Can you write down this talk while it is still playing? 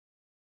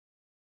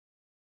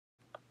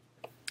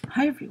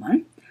Hi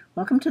everyone,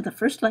 welcome to the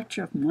first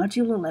lecture of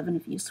Module 11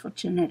 of Useful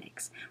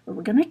Genetics, where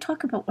we're going to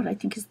talk about what I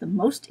think is the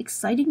most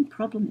exciting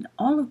problem in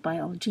all of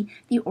biology,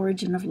 the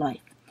origin of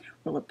life.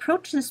 We'll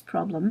approach this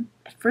problem,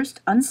 at first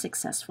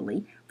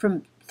unsuccessfully,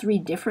 from three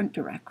different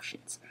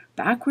directions.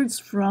 Backwards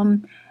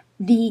from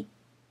the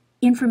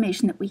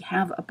information that we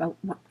have about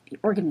what the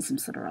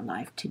organisms that are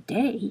alive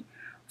today,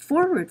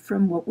 forward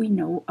from what we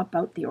know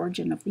about the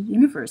origin of the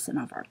universe and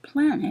of our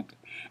planet,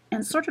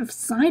 and sort of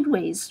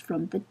sideways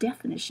from the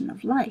definition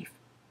of life.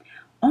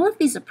 All of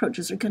these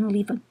approaches are going to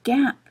leave a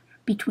gap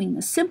between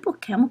the simple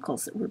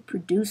chemicals that were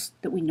produced,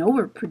 that we know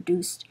were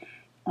produced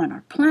on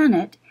our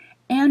planet,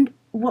 and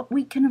what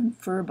we can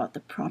infer about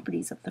the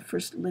properties of the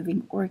first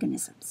living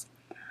organisms.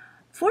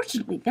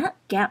 Fortunately, that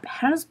gap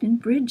has been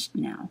bridged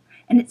now,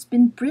 and it's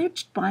been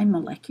bridged by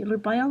molecular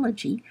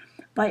biology,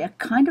 by a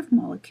kind of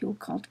molecule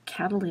called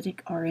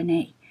catalytic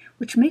RNA,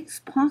 which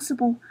makes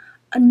possible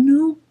a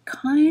new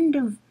kind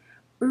of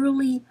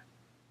early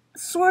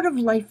sort of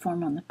life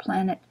form on the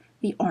planet,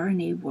 the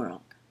RNA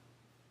world.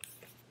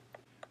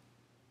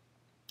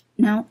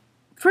 Now,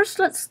 first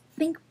let's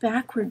think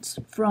backwards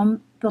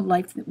from the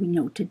life that we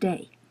know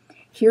today.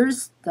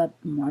 Here's the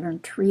modern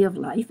tree of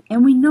life,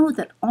 and we know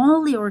that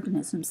all the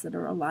organisms that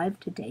are alive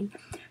today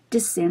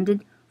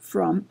descended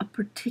from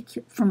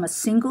a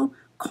single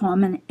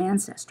common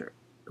ancestor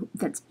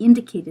that's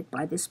indicated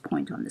by this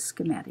point on the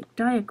schematic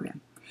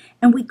diagram.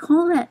 And we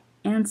call that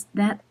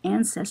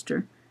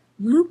ancestor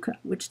LUCA,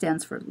 which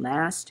stands for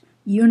Last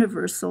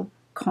Universal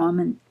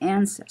Common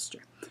Ancestor.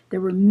 There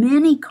were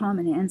many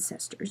common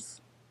ancestors.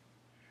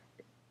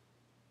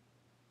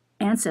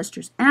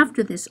 Ancestors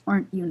after this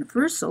aren't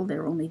universal,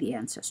 they're only the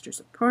ancestors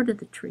of part of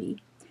the tree.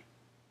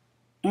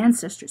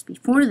 Ancestors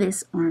before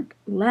this aren't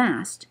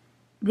last.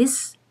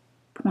 This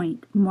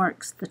point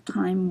marks the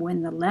time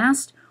when the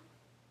last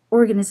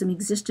organism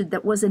existed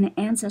that was an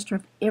ancestor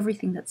of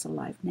everything that's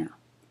alive now.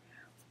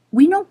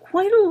 We know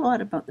quite a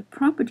lot about the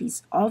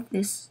properties of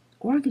this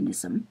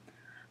organism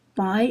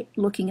by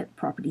looking at the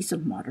properties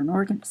of modern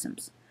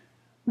organisms.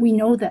 We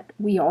know that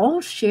we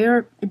all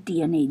share a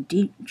DNA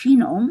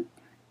genome,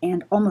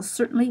 and almost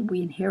certainly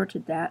we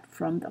inherited that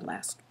from the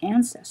last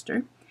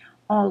ancestor.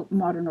 All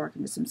modern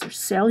organisms are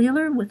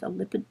cellular with a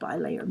lipid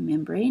bilayer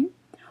membrane.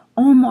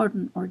 All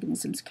modern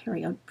organisms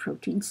carry out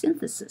protein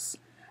synthesis.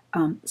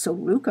 So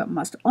LUCA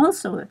must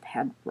also have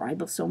had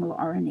ribosomal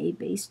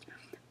RNA-based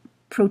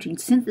protein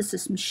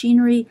synthesis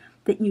machinery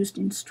that used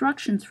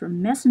instructions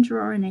from messenger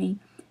RNA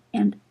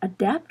and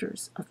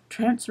adapters of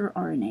transfer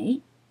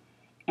RNA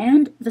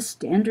and the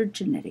standard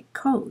genetic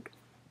code.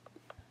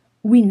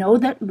 We know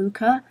that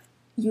LUCA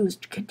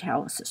used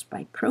catalysis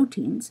by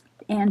proteins,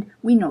 and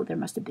we know there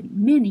must have been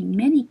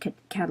many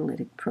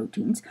catalytic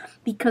proteins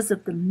because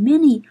of the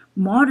many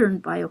modern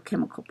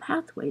biochemical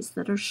pathways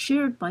that are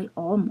shared by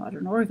all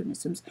modern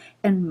organisms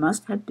and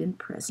must have been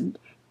present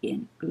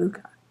in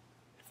LUCA.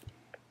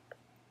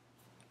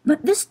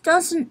 But this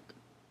doesn't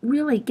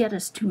really get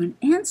us to an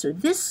answer.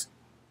 This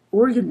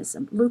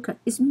organism, LUCA,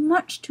 is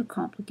much too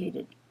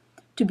complicated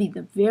to be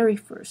the very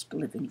first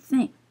living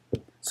thing.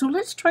 So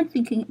let's try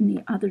thinking in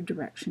the other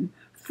direction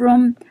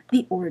from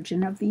the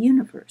origin of the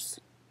universe.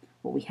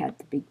 Well, we had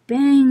the Big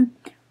Bang,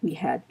 we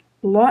had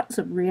lots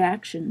of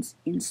reactions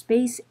in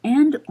space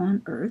and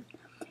on Earth,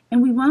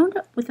 and we wound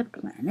up with a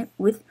planet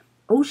with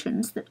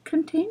oceans that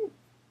contain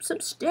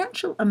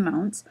substantial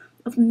amounts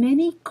of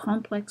many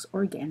complex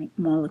organic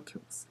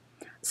molecules.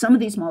 Some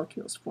of these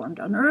molecules formed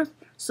on Earth,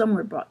 some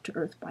were brought to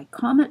Earth by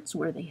comets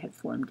where they had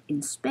formed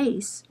in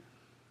space.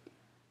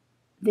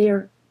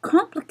 They're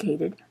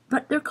complicated,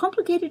 but they're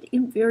complicated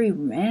in very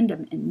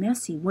random and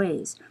messy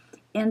ways.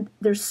 And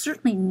there's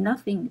certainly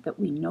nothing that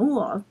we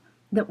know of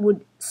that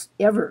would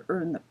ever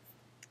earn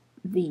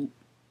the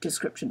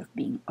description of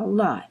being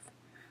alive.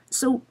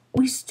 So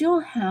we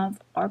still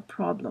have our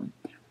problem.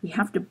 We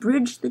have to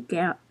bridge the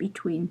gap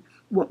between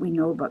what we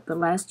know about the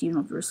last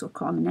universal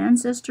common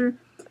ancestor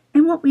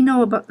and what we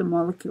know about the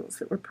molecules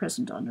that were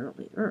present on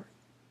early Earth.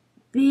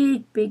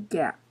 Big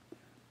gap.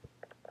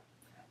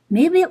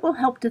 Maybe it will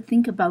help to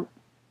think about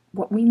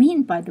what we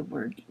mean by the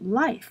word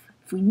life.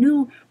 If we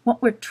knew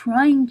what we're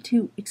trying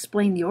to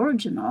explain the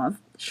origin of,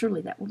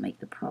 surely that will make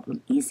the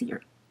problem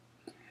easier.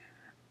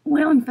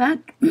 Well, in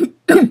fact,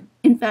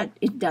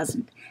 it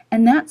doesn't.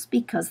 And that's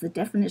because the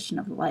definition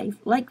of life,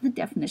 like the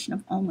definition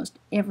of almost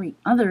every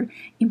other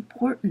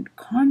important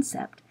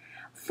concept,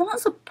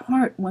 falls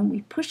apart when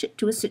we push it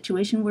to a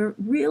situation where it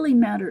really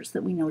matters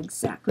that we know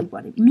exactly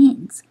what it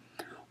means.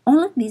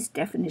 All of these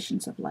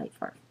definitions of life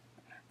are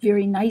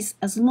very nice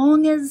as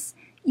long as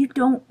you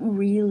don't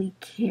really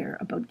care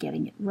about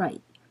getting it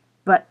right,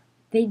 but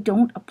they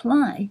don't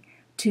apply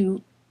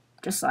to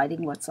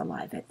deciding what's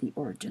alive at the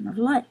origin of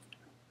life.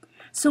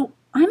 So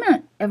I'm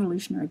an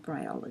evolutionary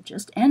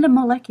biologist and a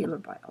molecular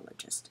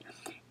biologist,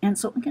 and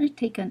so I'm going to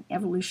take an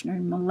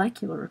evolutionary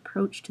molecular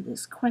approach to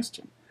this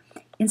question.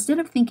 Instead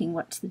of thinking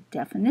what's the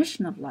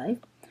definition of life,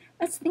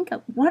 let's think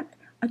of what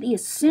are the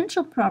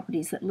essential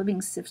properties that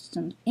living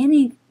systems,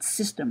 any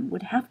system,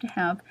 would have to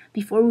have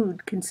before we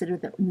would consider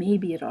that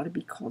maybe it ought to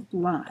be called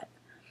live.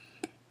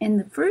 And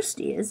the first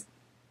is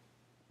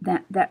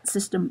that that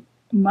system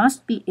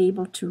must be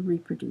able to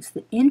reproduce.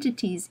 The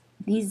entities,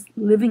 these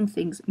living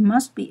things,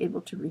 must be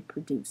able to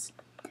reproduce.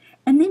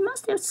 And they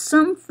must have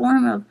some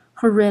form of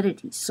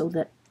heredity so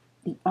that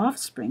the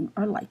offspring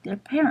are like their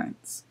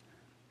parents.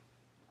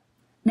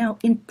 Now,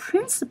 in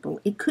principle,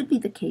 it could be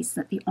the case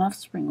that the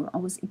offspring were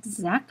always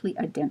exactly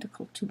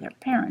identical to their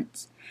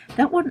parents.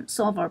 That wouldn't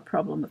solve our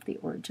problem of the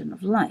origin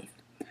of life.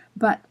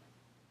 But,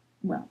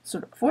 well,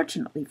 sort of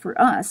fortunately for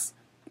us,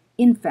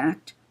 in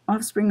fact,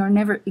 offspring are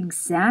never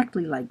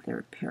exactly like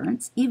their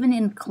parents. Even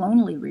in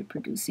clonally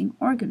reproducing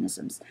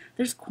organisms,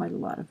 there's quite a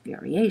lot of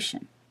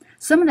variation.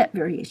 Some of that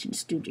variation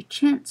is due to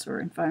chance or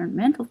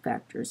environmental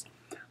factors,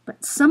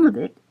 but some of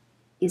it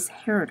is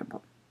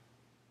heritable.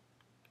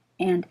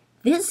 And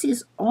this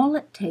is all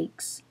it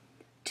takes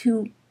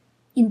to,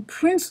 in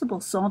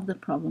principle, solve the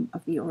problem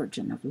of the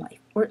origin of life,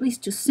 or at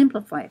least to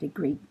simplify it a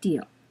great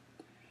deal.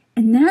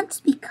 And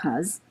that's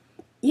because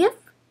if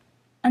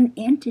an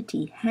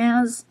entity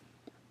has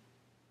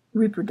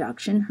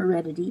reproduction,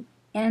 heredity,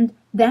 and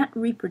that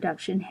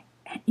reproduction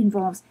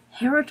involves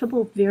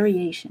heritable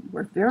variation,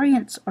 where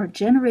variants are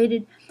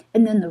generated,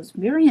 and then those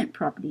variant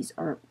properties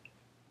are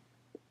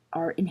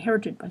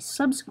inherited by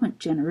subsequent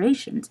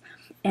generations,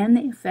 and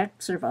they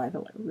affect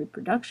survival or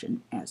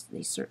reproduction, as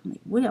they certainly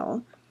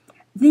will,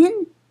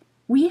 then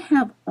we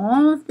have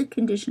all of the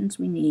conditions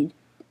we need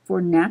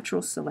for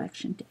natural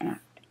selection to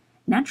act.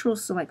 Natural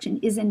selection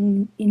is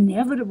an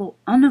inevitable,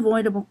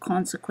 unavoidable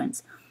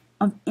consequence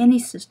of any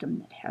system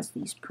that has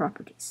these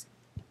properties.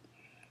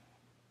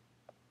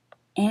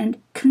 And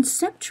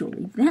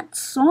conceptually, that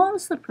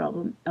solves the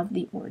problem of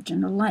the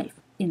origin of life,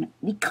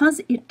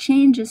 because it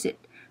changes it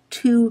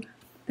to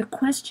the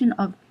question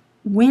of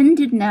when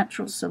did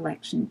natural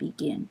selection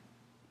begin?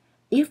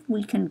 If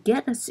we can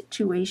get a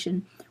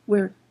situation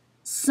where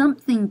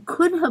something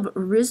could have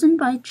arisen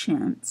by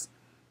chance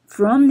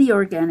from the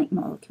organic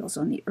molecules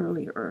on the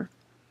early Earth,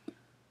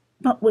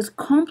 but was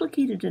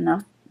complicated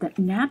enough that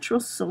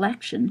natural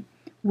selection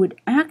would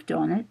act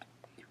on it,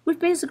 would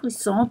basically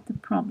solve the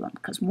problem.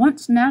 Because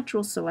once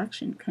natural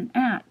selection can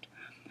act,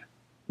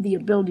 the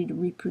ability to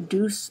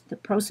reproduce, the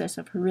process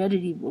of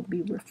heredity will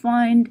be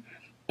refined,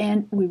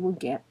 and we will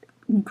get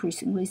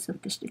increasingly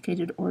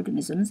sophisticated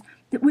organisms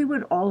that we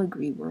would all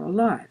agree were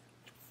alive.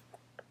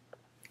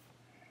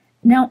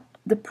 Now,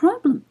 the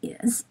problem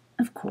is,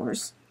 of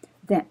course,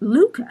 that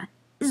LUCA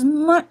is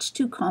much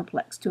too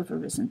complex to have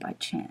arisen by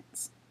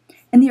chance.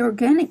 And the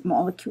organic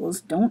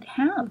molecules don't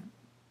have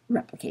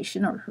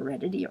replication or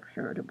heredity or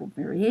heritable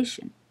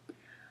variation.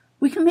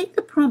 We can make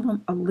the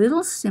problem a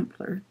little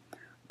simpler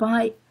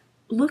by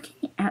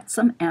looking at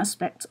some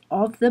aspects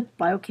of the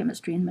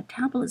biochemistry and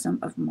metabolism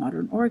of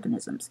modern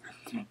organisms.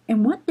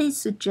 And what they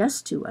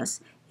suggest to us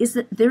is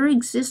that there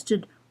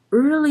existed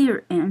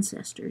earlier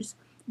ancestors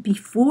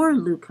before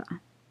LUCA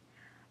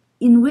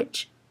in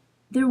which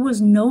there was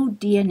no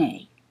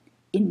DNA,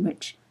 in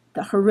which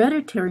the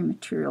hereditary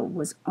material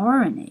was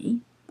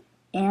RNA,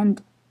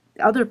 and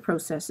other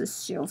processes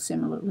still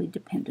similarly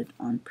depended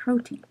on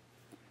protein.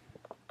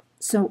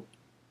 So,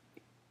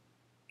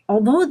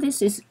 although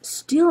this is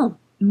still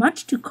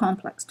much too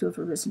complex to have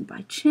arisen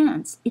by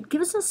chance, it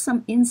gives us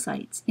some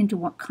insights into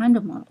what kind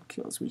of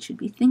molecules we should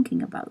be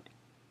thinking about.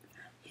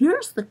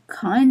 Here's the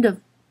kind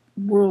of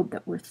world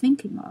that we're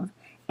thinking of,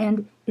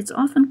 and it's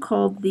often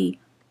called the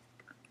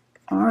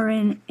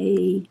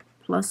RNA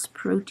plus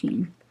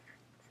protein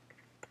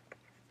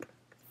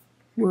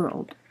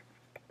world.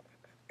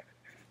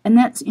 And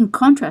that's in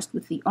contrast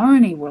with the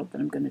RNA world that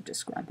I'm going to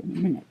describe in a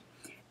minute.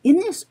 In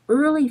this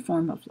early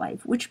form of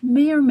life, which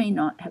may or may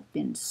not have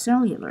been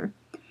cellular,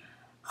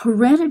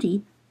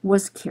 heredity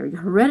was carried,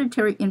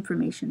 hereditary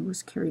information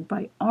was carried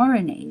by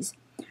RNAs,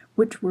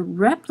 which were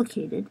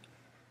replicated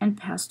and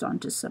passed on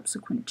to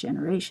subsequent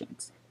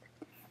generations.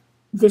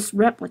 This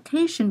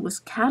replication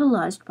was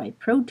catalyzed by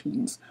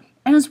proteins,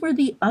 as were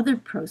the other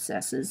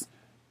processes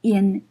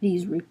in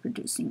these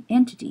reproducing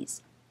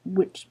entities,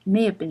 which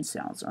may have been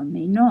cells or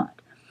may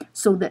not.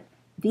 So that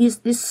this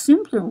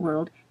simpler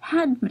world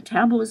had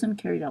metabolism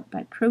carried out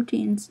by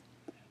proteins.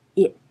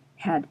 It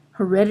had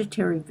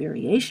hereditary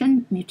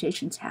variation,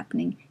 mutations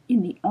happening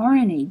in the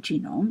RNA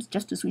genomes,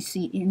 just as we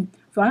see in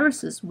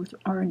viruses with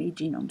RNA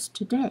genomes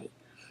today.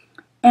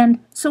 And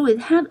so it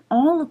had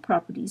all the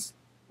properties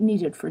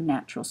needed for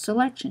natural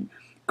selection,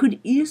 could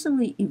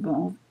easily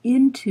evolve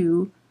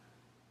into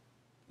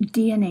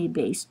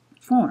DNA-based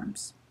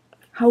forms.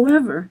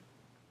 However,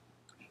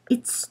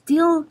 it's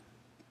still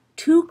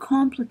too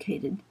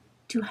complicated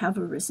to have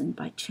arisen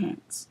by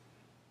chance.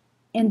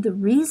 And the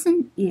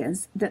reason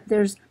is that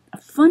there's a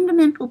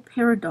fundamental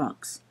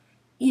paradox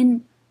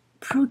in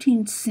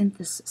protein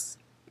synthesis.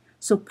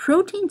 So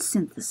protein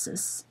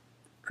synthesis,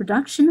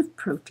 production of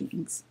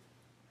proteins,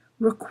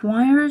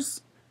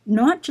 requires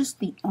not just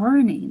the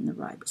RNA in the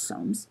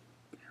ribosomes,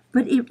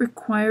 but it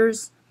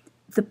requires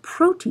the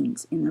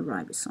proteins in the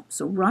ribosome.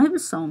 So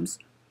ribosomes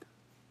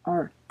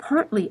are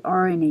partly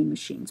RNA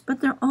machines,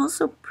 but they're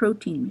also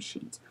protein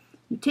machines.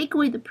 You take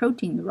away the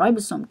protein, the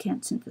ribosome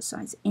can't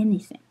synthesize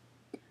anything.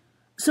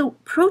 So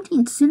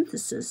protein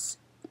synthesis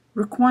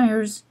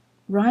requires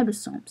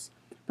ribosomes.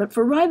 But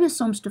for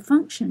ribosomes to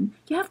function,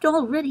 you have to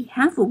already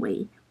have a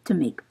way to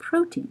make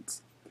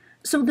proteins.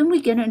 So then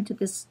we get into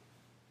this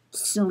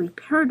silly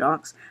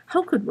paradox.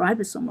 How could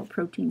ribosomal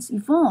proteins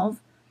evolve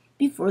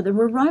before there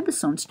were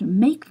ribosomes to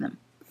make them?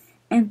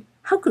 And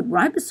how could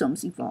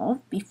ribosomes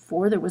evolve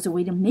before there was a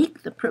way to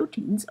make the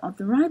proteins of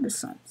the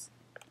ribosomes?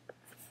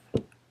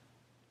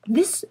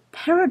 This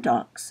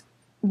paradox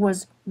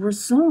was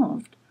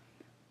resolved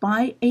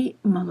by a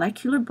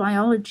molecular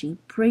biology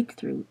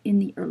breakthrough in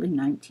the early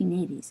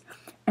 1980s.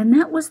 And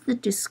that was the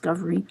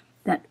discovery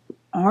that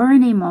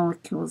RNA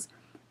molecules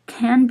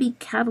can be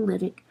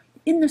catalytic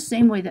in the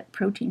same way that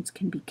proteins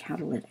can be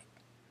catalytic.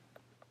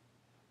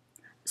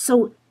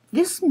 So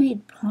this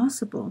made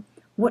possible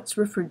what's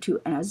referred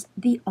to as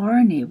the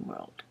RNA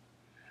world.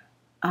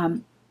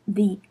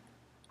 The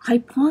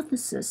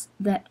hypothesis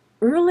that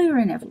earlier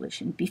in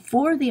evolution,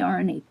 before the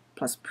RNA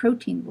plus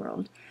protein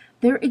world,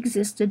 there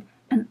existed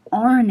an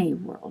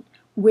RNA world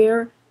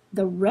where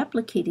the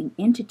replicating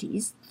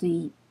entities,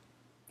 the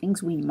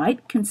things we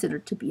might consider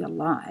to be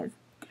alive,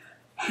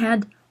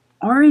 had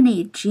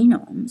RNA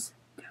genomes,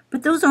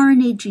 but those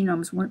RNA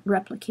genomes weren't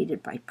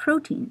replicated by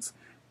proteins.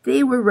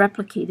 They were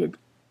replicated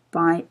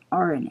by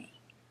RNA.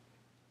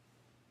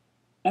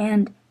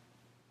 And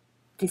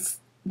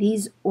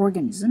these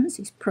organisms,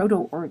 these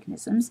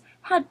proto-organisms,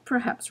 had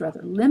perhaps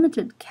rather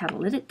limited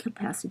catalytic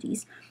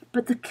capacities,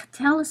 but the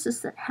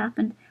catalysis that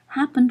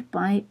happened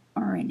by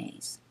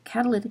RNAs,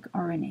 catalytic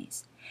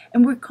RNAs.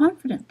 And we're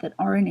confident that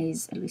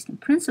RNAs, at least in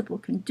principle,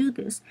 can do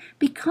this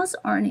because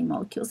RNA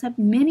molecules have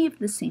many of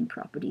the same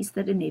properties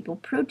that enable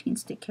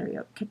proteins to carry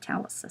out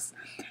catalysis.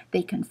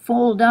 They can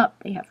fold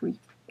up, they have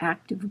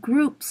reactive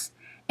groups,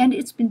 and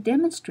it's been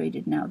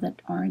demonstrated now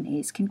that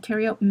RNAs can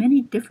carry out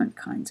many different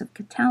kinds of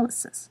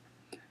catalysis.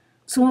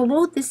 So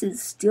although this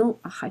is still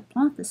a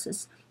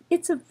hypothesis,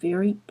 it's a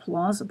very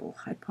plausible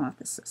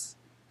hypothesis.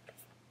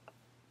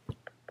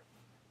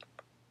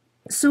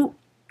 So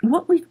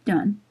what we've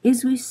done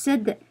is we've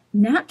said that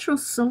natural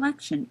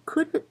selection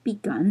could have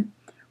begun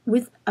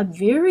with a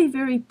very,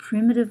 very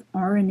primitive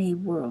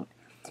RNA world,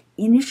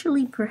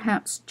 initially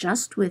perhaps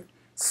just with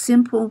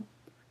simple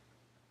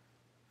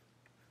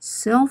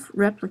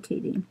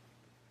self-replicating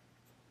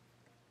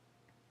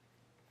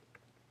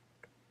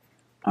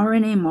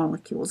RNA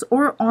molecules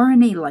or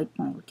RNA-like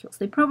molecules.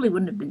 They probably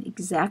wouldn't have been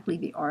exactly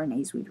the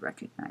RNAs we'd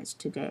recognize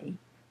today.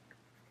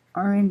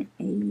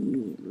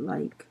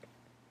 RNA-like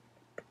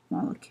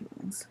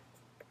molecules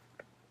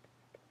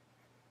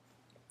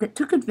that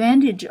took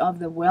advantage of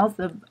the wealth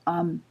of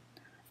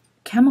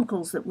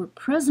chemicals that were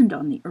present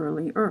on the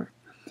early Earth.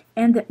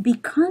 And that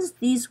because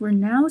these were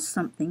now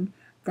something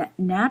that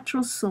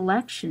natural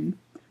selection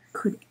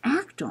could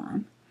act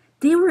on,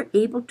 they were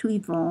able to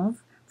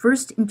evolve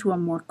first into a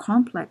more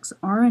complex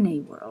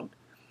RNA world,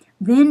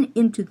 then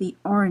into the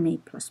RNA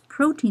plus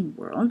protein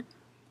world,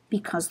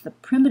 because the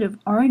primitive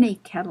RNA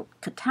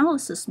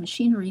catalysis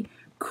machinery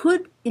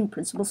could, in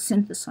principle,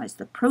 synthesize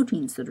the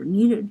proteins that are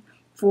needed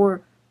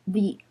for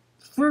the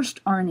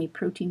first RNA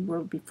protein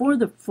world before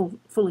the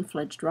fully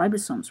fledged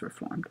ribosomes were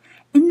formed,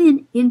 and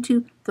then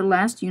into the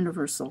last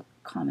universal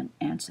common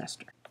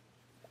ancestor.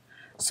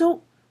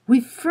 So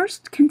we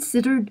first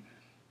considered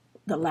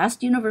the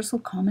last universal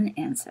common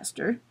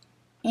ancestor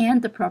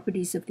and the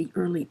properties of the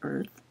early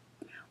Earth.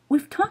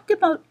 We've talked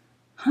about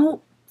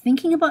how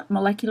thinking about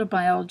molecular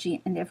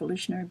biology and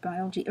evolutionary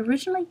biology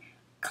originally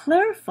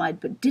clarified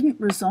but didn't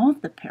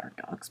resolve the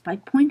paradox by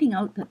pointing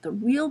out that the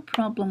real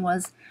problem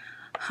was,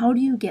 how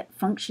do you get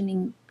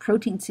functioning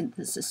protein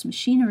synthesis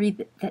machinery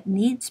that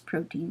needs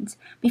proteins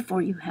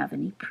before you have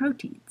any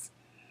proteins?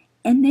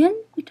 And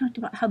then we talked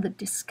about how the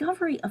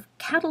discovery of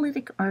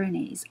catalytic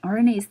RNAs,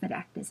 RNAs that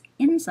act as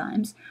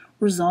enzymes,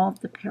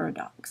 resolved the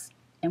paradox.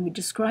 And we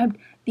described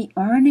the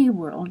RNA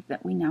world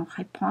that we now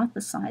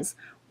hypothesize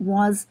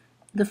was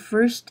the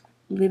first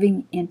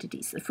living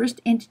entities, the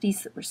first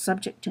entities that were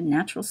subject to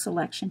natural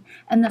selection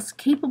and thus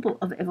capable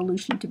of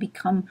evolution to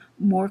become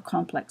more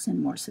complex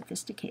and more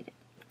sophisticated.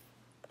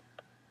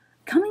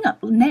 Coming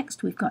up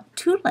next, we've got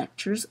 2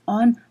 lectures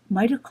on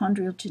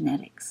mitochondrial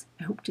genetics.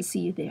 I hope to see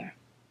you there.